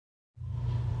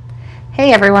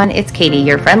Hey everyone, it's Katie,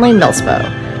 your friendly Milspo.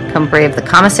 Come brave the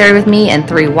commissary with me and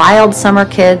 3 wild summer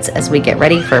kids as we get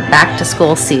ready for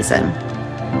back-to-school season.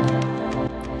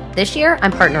 This year,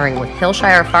 I'm partnering with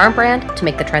Hillshire Farm Brand to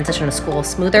make the transition to school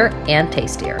smoother and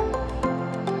tastier.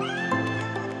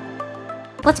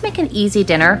 Let's make an easy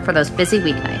dinner for those busy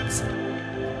weeknights.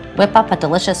 Whip up a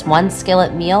delicious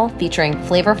 1-skillet meal featuring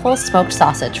flavorful smoked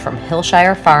sausage from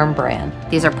Hillshire Farm Brand.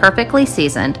 These are perfectly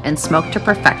seasoned and smoked to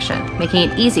perfection, making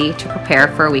it easy to prepare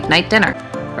for a weeknight dinner.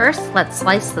 First, let's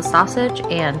slice the sausage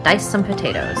and dice some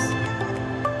potatoes.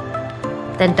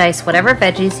 Then dice whatever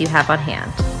veggies you have on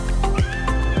hand.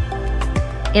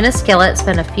 In a skillet,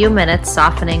 spend a few minutes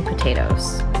softening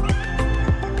potatoes.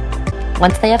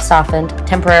 Once they have softened,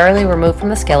 temporarily remove from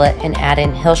the skillet and add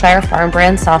in Hillshire Farm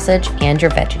Brand sausage and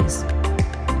your veggies.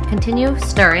 Continue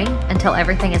stirring until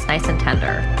everything is nice and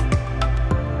tender.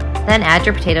 Then add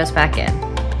your potatoes back in.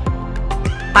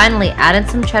 Finally, add in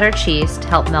some cheddar cheese to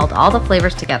help meld all the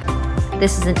flavors together.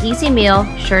 This is an easy meal,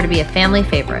 sure to be a family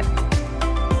favorite.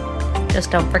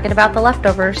 Just don't forget about the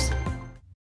leftovers.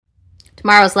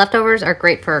 Tomorrow's leftovers are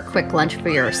great for a quick lunch for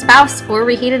your spouse or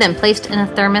reheated and placed in a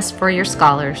thermos for your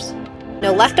scholars.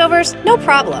 No leftovers? No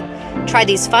problem. Try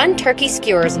these fun turkey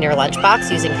skewers in your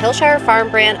lunchbox using Hillshire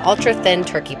Farm Brand Ultra Thin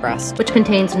Turkey Breast, which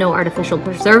contains no artificial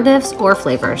preservatives or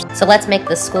flavors. So let's make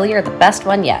this school year the best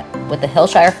one yet with the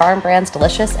Hillshire Farm Brand's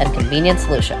delicious and convenient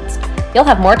solutions. You'll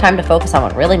have more time to focus on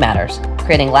what really matters,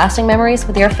 creating lasting memories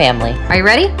with your family. Are you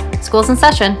ready? School's in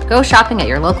session. Go shopping at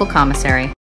your local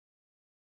commissary.